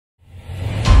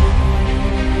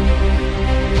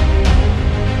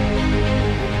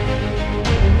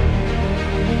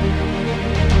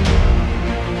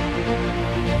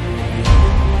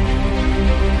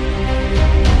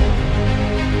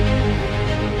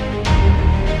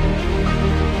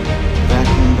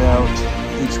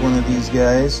of these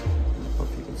guys. Hope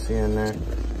you can see in there.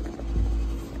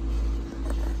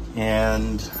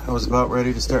 And I was about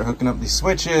ready to start hooking up these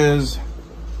switches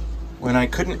when I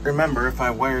couldn't remember if I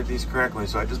wired these correctly.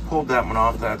 So I just pulled that one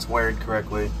off. That's wired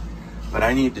correctly. But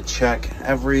I need to check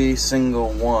every single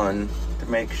one to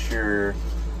make sure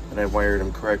that I wired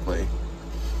them correctly.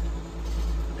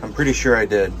 I'm pretty sure I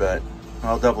did, but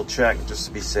I'll double check just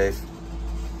to be safe.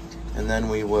 And then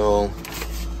we will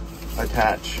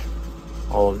attach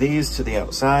all of these to the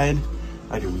outside.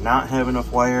 I do not have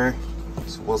enough wire,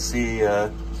 so we'll see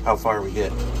how far we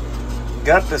get.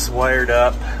 Got this wired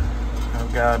up.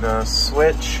 I've got a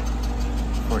switch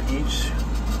for each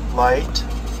light,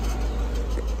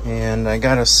 and I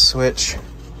got a switch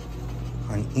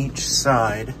on each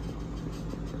side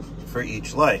for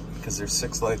each light, because there's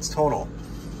 6 lights total.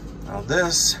 Now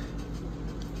this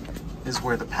is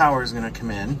where the power is going to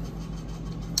come in,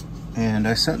 and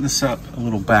I set this up a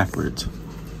little backwards.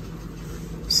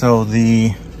 So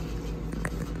the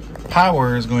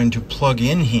power is going to plug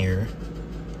in here,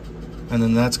 and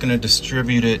then that's going to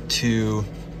distribute it to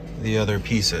the other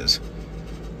pieces.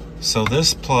 So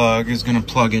this plug is going to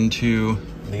plug into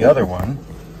the other one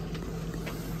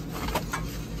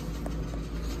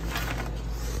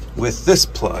with this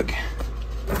plug.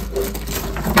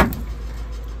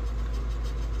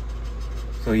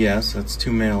 So yes, that's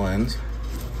 2 male ends.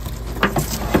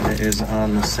 It is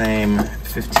on the same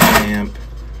 15 amp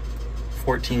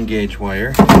 14 gauge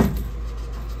wire.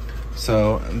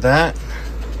 So that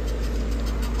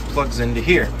plugs into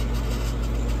here.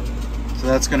 So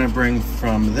that's going to bring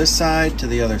from this side to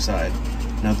the other side.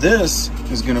 Now this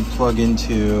is going to plug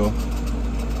into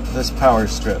this power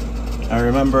strip. Now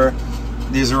remember,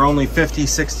 these are only 50,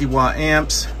 60 watt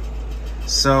amps.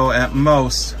 So at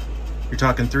most, you're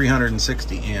talking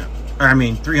 360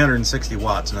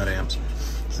 watts, not amps.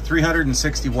 So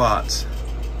 360 watts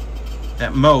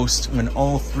at most when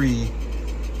all 3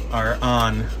 are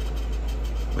on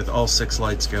with all 6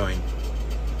 lights going.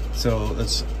 So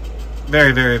that's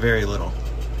very, very, very little.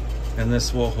 And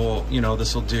this will hold, you know,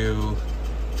 this will do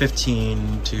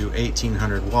 15 to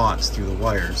 1800 watts through the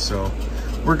wires. So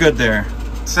we're good there.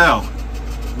 So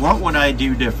what would I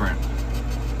do different?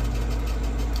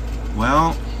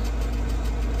 Well,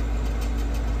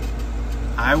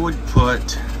 I would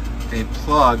put a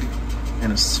plug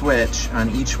and a switch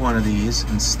on each one of these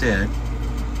instead,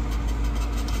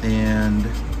 and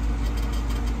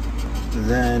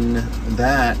then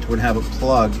that would have a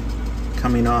plug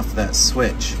coming off that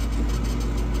switch.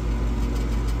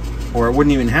 Or it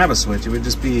wouldn't even have a switch, it would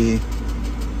just be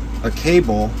a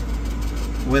cable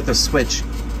with a switch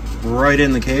right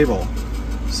in the cable.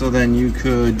 So then you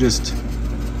could just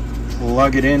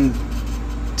plug it in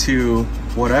to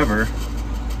whatever,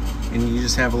 and you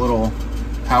just have a little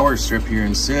power strip here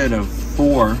instead of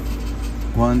 4.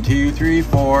 1, 2, 3,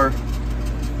 4.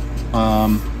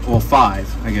 Well,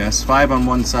 5, I guess. 5 on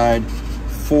one side,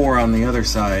 4 on the other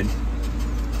side.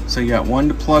 So you got 1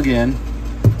 to plug in,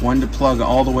 1 to plug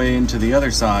all the way into the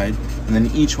other side, and then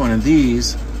each one of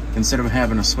these, instead of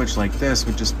having a switch like this,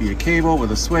 would just be a cable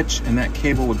with a switch, and that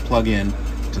cable would plug in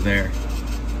to there.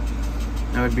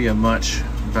 That would be a much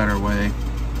better way.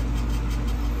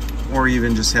 Or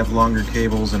even just have longer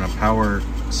cables and a power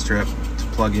strip to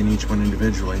plug in each one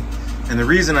individually. And the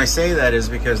reason I say that is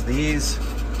because these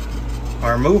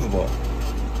are movable.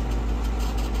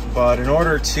 But in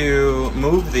order to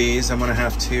move these, I'm going to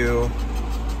have to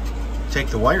take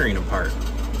the wiring apart.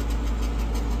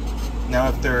 Now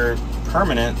if they're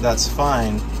permanent, that's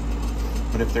fine.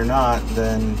 But if they're not,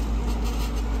 then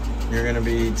you're going to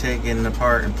be taking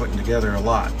apart and putting together a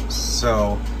lot.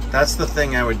 So that's the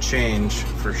thing I would change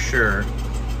for sure.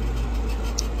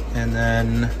 And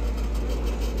then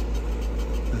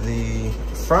the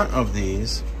front of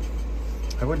these,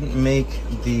 I wouldn't make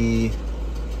the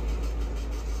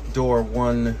door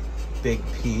one big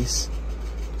piece.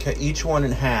 Cut each one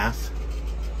in half,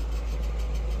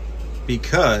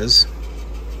 because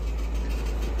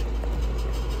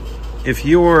if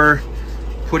you're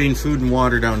putting food and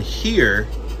water down here,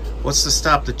 what's to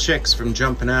stop the chicks from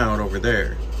jumping out over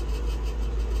there?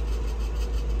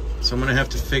 So I'm gonna have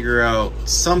to figure out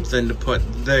something to put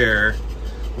there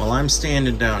while I'm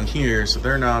standing down here so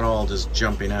they're not all just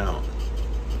jumping out.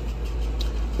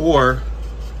 Or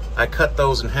I cut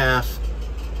those in half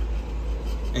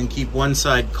and keep one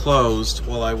side closed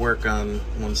while I work on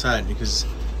one side, because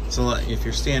it's a lot, if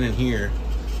you're standing here,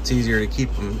 it's easier to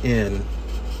keep them in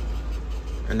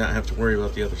and not have to worry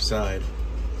about the other side.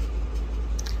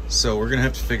 So we're gonna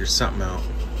have to figure something out.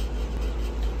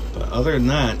 But other than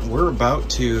that, we're about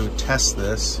to test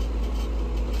this.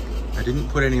 I didn't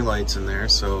put any lights in there,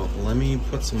 so let me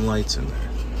put some lights in there.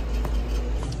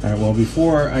 All right, well,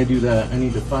 before I do that, I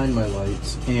need to find my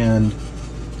lights, and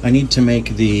I need to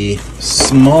make the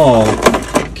small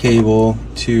cable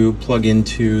to plug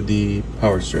into the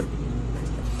power strip.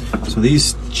 So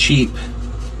these cheap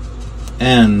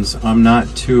ends I'm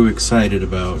not too excited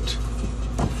about.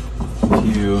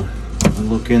 If you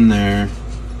look in there,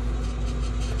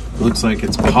 it looks like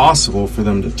it's possible for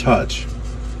them to touch,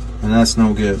 and that's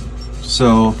no good.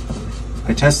 So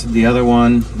I tested the other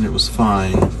one and it was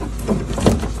fine.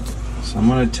 So I'm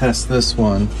going to test this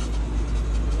one,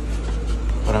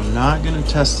 but I'm not going to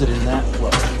test it in that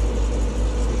plug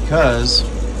because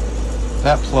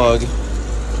that plug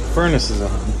furnace is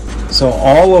on. So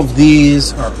all of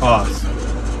these are off.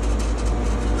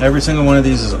 Every single one of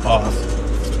these is off.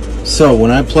 So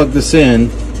when I plug this in,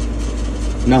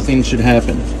 nothing should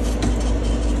happen.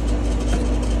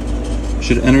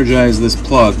 Should energize this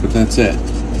plug, but that's it.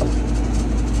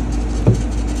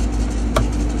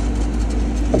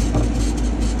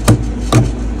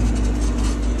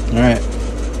 Alright,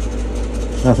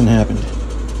 nothing happened.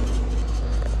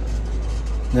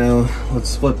 Now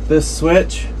let's flip this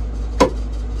switch.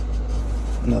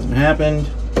 Nothing happened.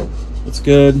 It's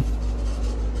good.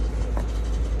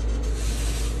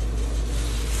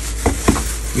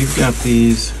 We've got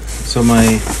these, so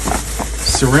my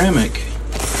ceramic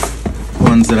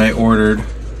ones that I ordered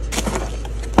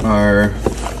are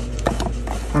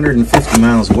 150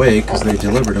 miles away because they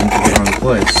delivered them to the wrong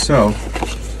place. So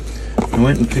I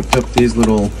went and picked up these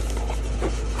little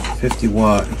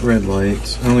 50-watt red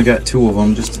lights. I only got 2 of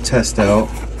them just to test out.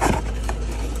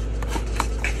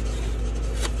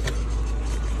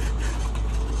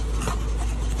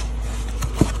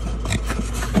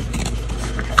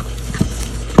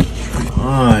 Come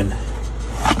on.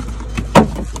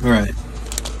 Alright.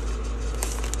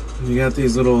 You got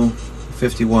these little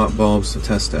 50-watt bulbs to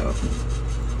test out.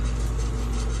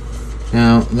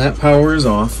 Now that power is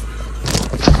off.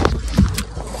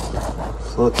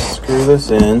 So let's screw this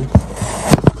in. See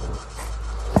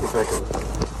if I can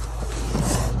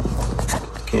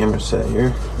get the camera set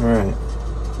here. Alright.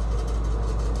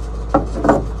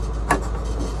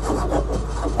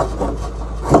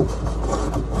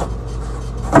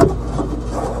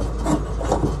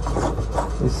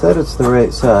 They said it's the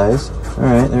right size.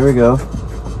 Alright, there we go.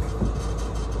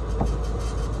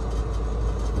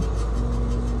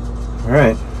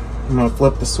 Alright, I'm going to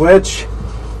flip the switch.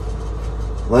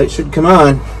 Light should come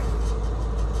on.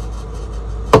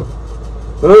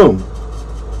 Boom.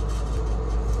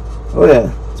 Oh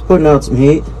yeah, it's putting out some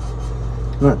heat.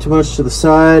 Not too much to the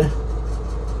side,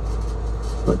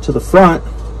 but to the front.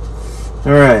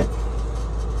 Alright.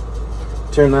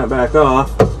 Turn that back off.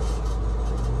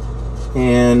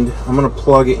 And I'm going to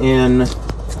plug in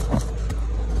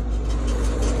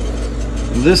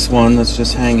this one that's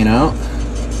just hanging out.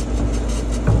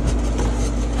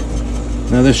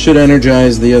 Now this should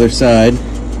energize the other side.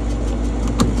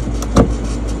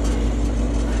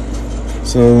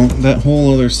 So that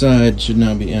whole other side should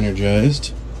now be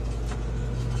energized.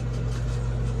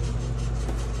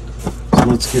 So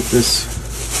let's get this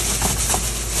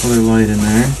other light in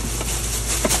there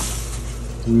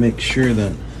and make sure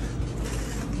that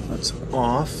that's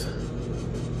off.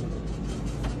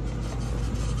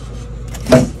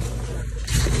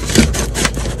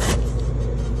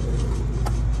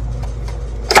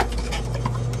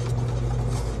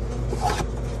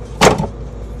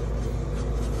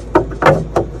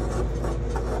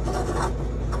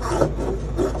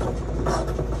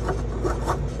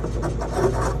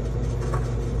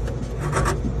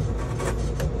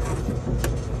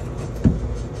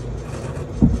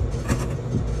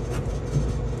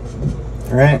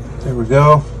 Alright, there we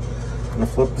go. I'm going to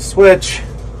flip the switch.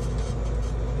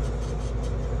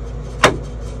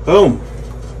 Boom.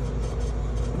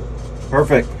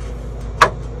 Perfect.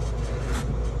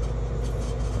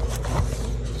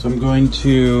 So I'm going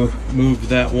to move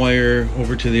that wire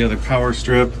over to the other power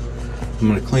strip. I'm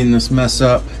going to clean this mess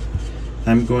up.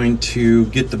 I'm going to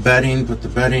get the bedding, put the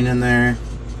bedding in there,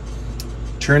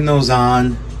 turn those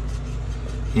on,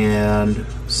 and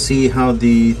see how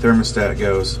the thermostat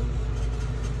goes.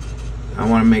 I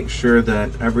want to make sure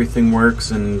that everything works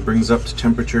and brings up to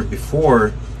temperature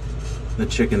before the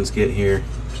chickens get here.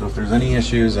 So if there's any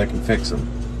issues, I can fix them.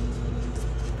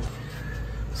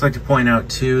 I'd like to point out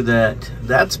too that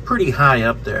that's pretty high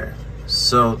up there.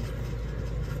 So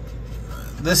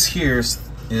this here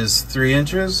is 3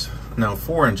 inches, no,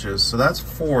 4 inches. So that's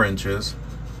 4 inches.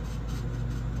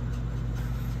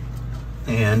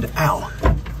 And ow,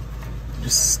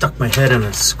 just stuck my head on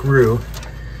a screw.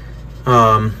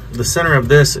 the center of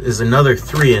this is another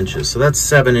 3 inches, so that's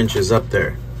 7 inches up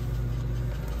there.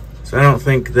 So I don't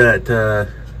think that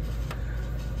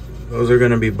those are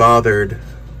going to be bothered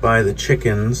by the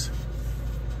chickens.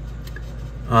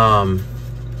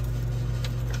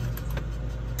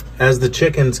 As the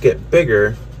chickens get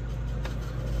bigger,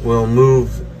 we'll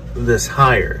move this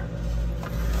higher.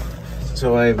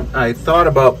 So I thought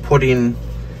about putting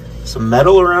some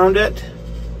metal around it,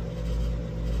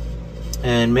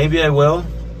 and maybe I will,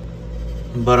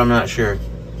 but I'm not sure.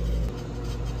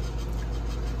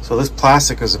 So this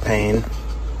plastic is a pain.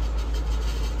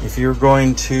 If you're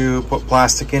going to put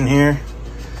plastic in here,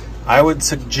 I would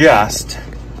suggest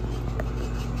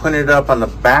putting it up on the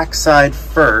back side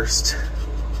first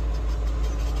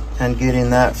and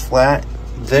getting that flat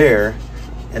there,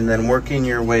 and then working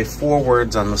your way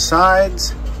forwards on the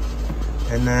sides,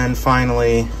 and then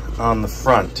finally on the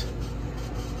front.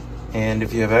 And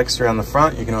if you have extra on the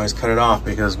front, you can always cut it off,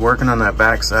 because working on that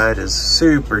back side is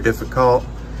super difficult,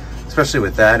 especially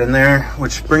with that in there.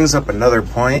 Which brings up another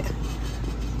point.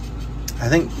 I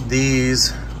think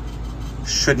these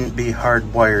shouldn't be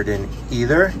hardwired in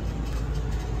either.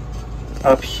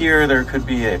 Up here there could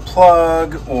be a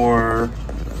plug, or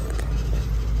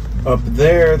up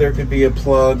there could be a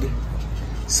plug,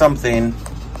 something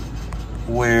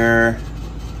where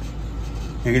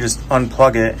you can just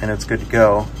unplug it and it's good to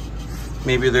go.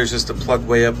 Maybe there's just a plug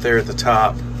way up there at the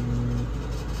top,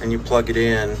 and you plug it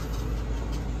in,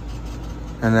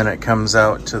 and then it comes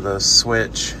out to the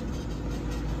switch.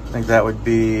 I think that would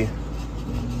be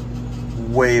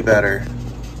way better.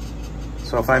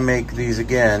 So if I make these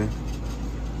again,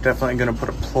 definitely gonna put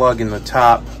a plug in the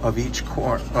top of each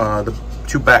corner, the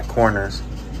 2 back corners,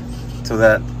 so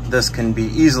that this can be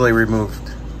easily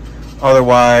removed.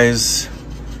 Otherwise,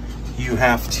 you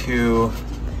have to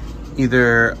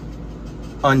either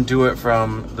undo it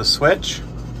from the switch,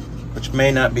 which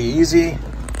may not be easy,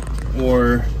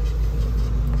 or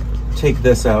take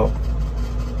this out.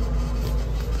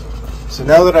 So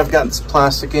now that I've got this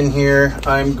plastic in here,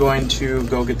 I'm going to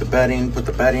go get the bedding, put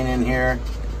the bedding in here,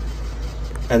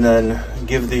 and then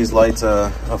give these lights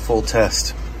a full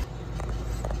test.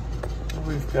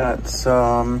 We've got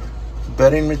some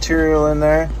bedding material in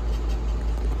there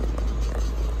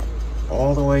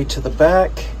all the way to the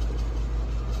back.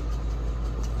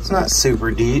 It's not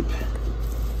super deep,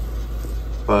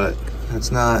 but it's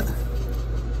not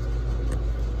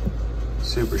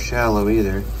super shallow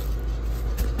either.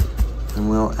 And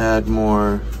we'll add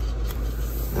more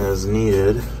as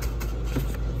needed.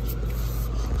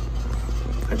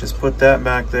 I just put that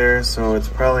back there, so it's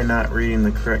probably not reading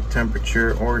the correct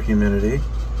temperature or humidity.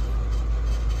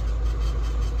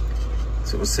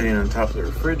 So it was sitting on top of the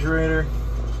refrigerator.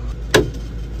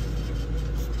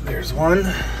 There's one.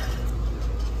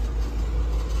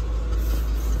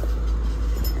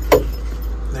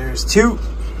 There's 2.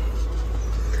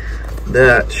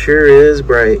 That sure is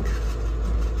bright.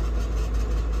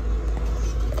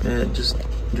 And it just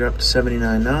dropped to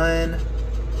 79.9.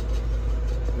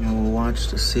 And we'll watch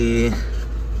to see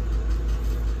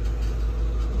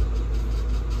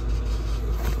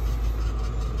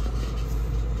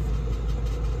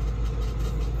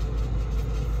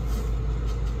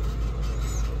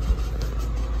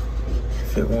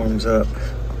if it warms up.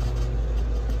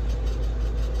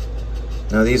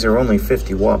 Now these are only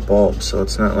 50-watt bulbs, so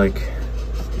it's not like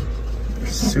they're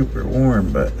super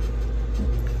warm, but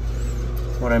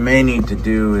what I may need to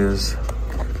do is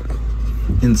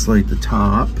insulate the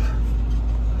top,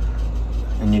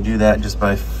 and you do that just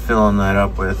by filling that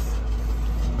up with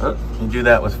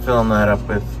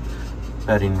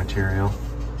bedding material.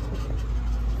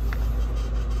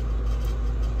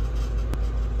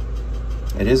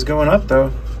 It is going up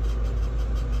though.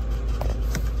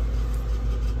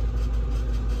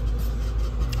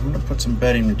 I'm gonna put some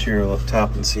bedding material up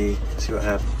top and see what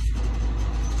happens.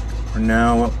 We're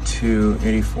now up to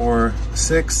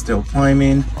 84.6, still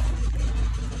climbing.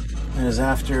 It is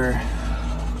after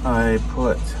I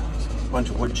put a bunch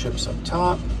of wood chips up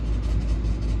top.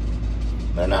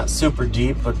 They're not super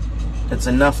deep, but it's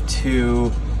enough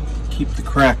to keep the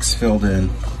cracks filled in.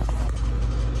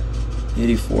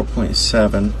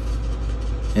 84.7,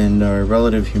 and our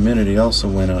relative humidity also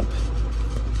went up.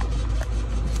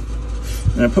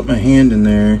 And I put my hand in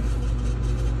there.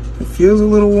 It feels a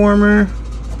little warmer,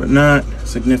 but not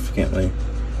significantly.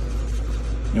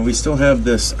 And we still have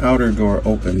this outer door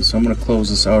open, so I'm going to close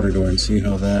this outer door and see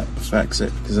how that affects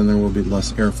it, because then there will be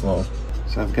less airflow.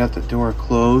 So I've got the door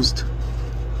closed,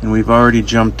 and we've already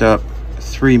jumped up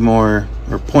 3 more,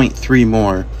 or 0.3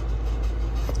 more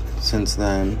since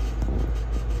then.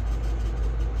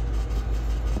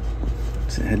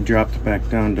 So had dropped back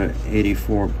down to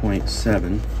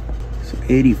 84.7. So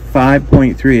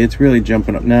 85.3, it's really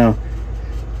jumping up now.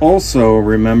 Also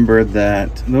remember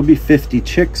that there'll be 50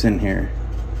 chicks in here,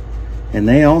 and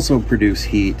they also produce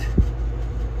heat.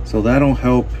 So that'll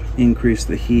help increase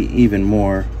the heat even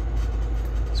more.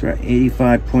 So we're at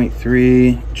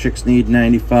 85.3, chicks need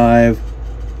 95.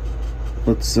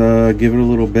 Let's give it a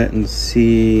little bit and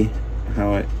see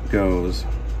how it goes.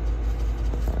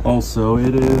 Also,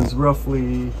 it is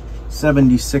roughly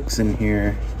 76 in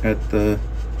here at the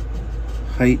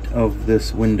height of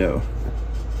this window.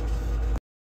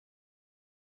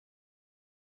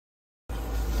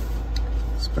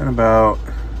 It's been about,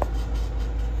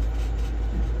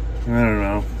 I don't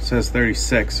know, it says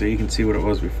 36, so you can see what it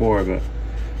was before, but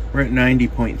we're at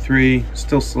 90.3,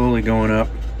 still slowly going up.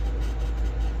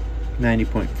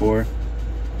 90.4.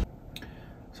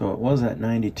 So it was at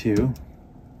 92.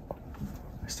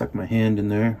 I stuck my hand in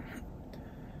there,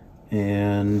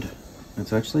 and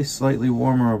it's actually slightly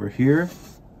warmer over here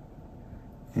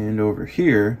and over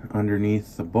here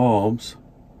underneath the bulbs,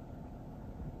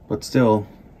 but still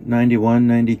 91,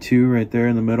 92 right there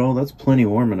in the middle. That's plenty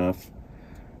warm enough.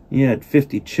 You had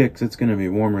 50 chicks, it's going to be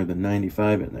warmer than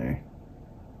 95 in there.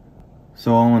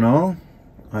 So all in all,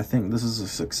 I think this is a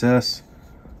success.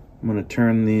 I'm going to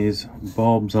turn these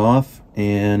bulbs off,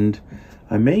 and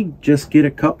I may just get a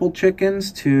couple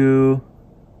chickens to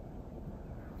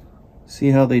see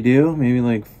how they do. Maybe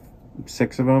like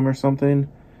 6 of them or something,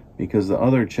 because the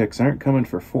other chicks aren't coming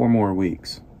for 4 more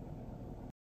weeks.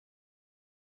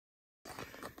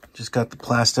 Just got the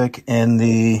plastic and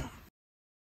the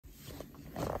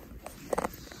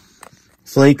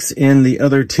flakes in the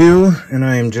other 2, and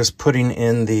I am just putting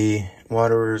in the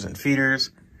waterers and feeders.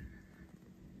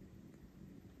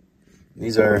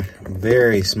 These are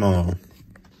very small.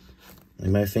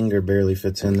 Like my finger barely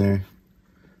fits in there.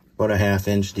 About a 1/2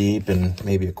 inch deep and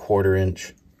maybe a 1/4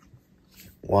 inch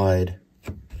wide.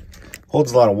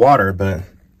 Holds a lot of water, but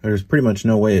there's pretty much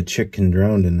no way a chick can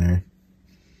drown in there.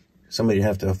 Somebody'd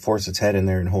have to force its head in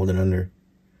there and hold it under.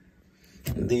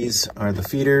 These are the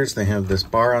feeders. They have this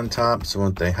bar on top, so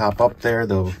once they hop up there,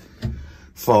 they'll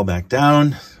fall back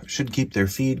down. Should keep their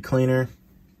feed cleaner.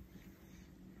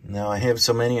 Now I have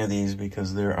so many of these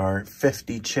because there are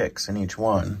 50 chicks in each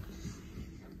one.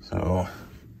 So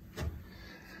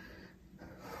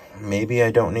maybe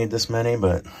I don't need this many,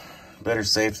 but better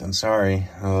safe than sorry.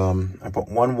 I put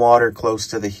 1 water close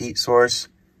to the heat source.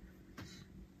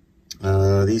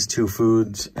 These 2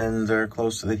 foods ends are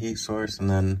close to the heat source, and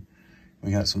then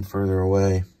we got some further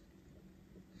away.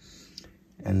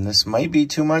 And this might be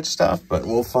too much stuff, but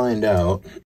we'll find out.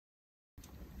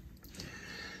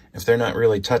 If they're not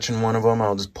really touching one of them,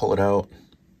 I'll just pull it out.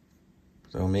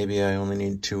 So maybe I only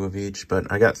need 2 of each,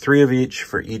 but I got 3 of each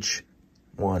for each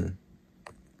one.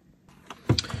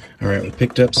 All right, we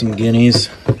picked up some guineas.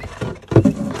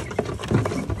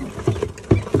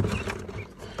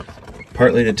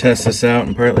 Partly to test this out,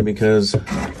 and partly because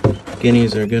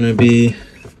guineas are gonna be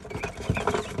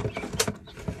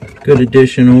a good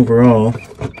addition overall.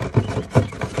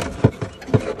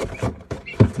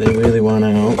 They really want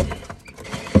out.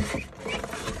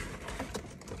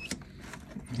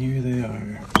 Here they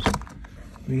are.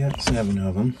 We got 7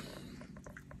 of them.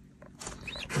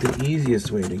 The easiest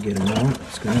way to get them out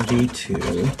is going to be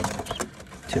to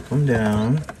tip them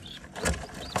down.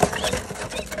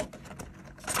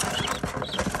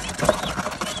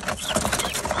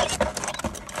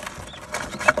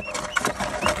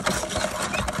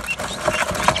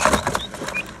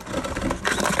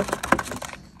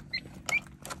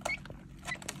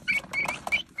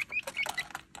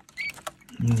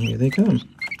 And here they come.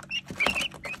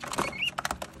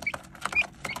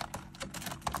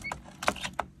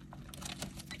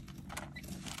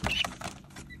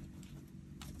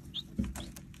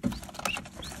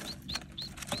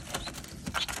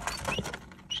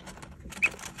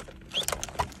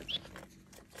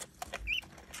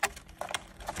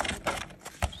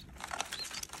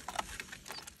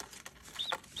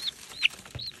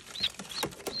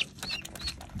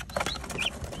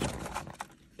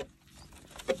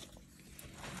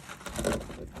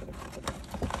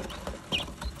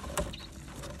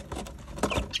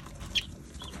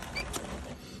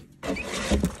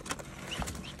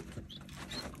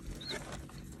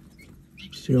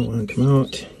 You don't want to come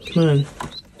out. Come on.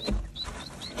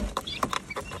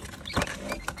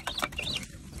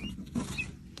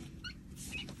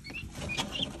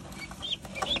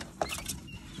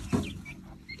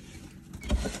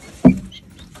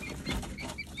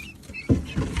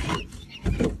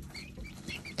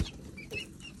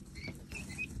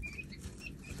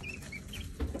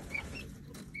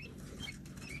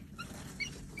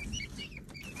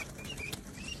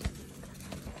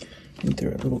 think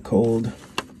they're a little cold.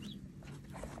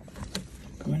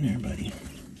 Go in there, buddy.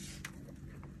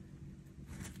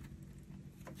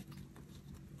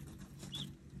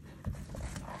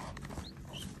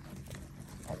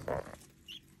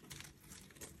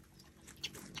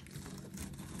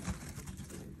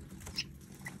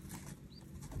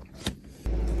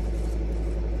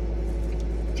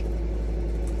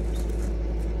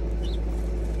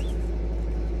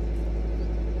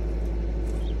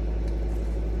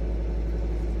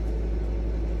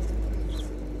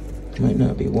 Might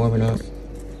not be warm enough.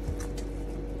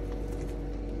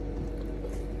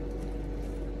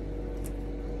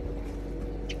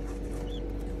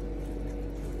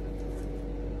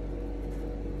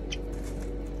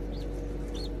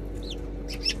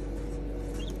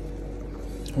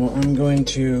 Well, I'm going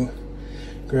to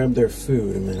grab their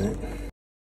food a minute.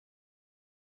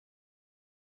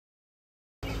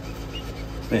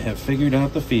 They have figured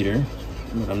out the feeder,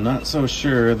 but I'm not so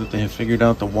sure that they have figured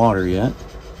out the water yet.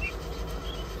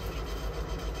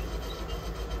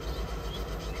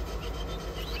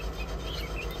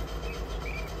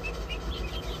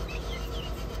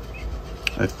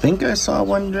 I think I saw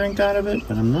one drink out of it,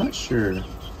 but I'm not sure.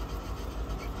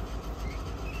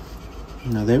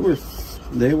 No,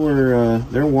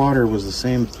 their water was the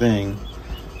same thing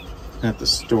at the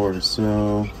store,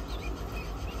 so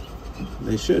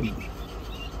they should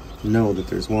know that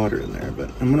there's water in there, but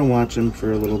I'm gonna watch them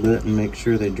for a little bit and make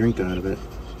sure they drink out of it.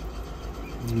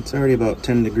 It's already about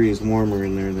 10 degrees warmer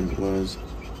in there than it was.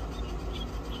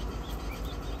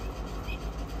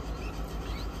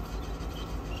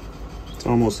 It's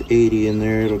almost 80 in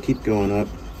there. It'll keep going up.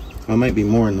 Well, it might be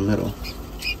more in the middle.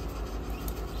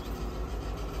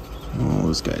 Oh,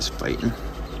 this guy's fighting.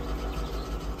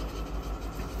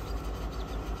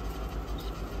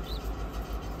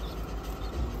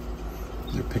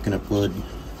 They're picking up wood,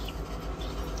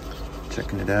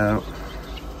 checking it out.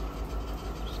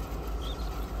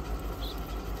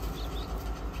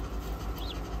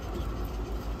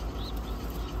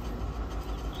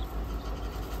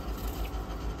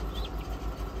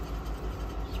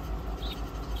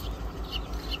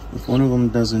 If one of them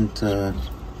doesn't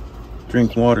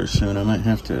drink water soon, I might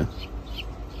have to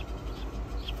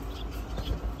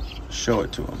show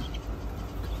it to them.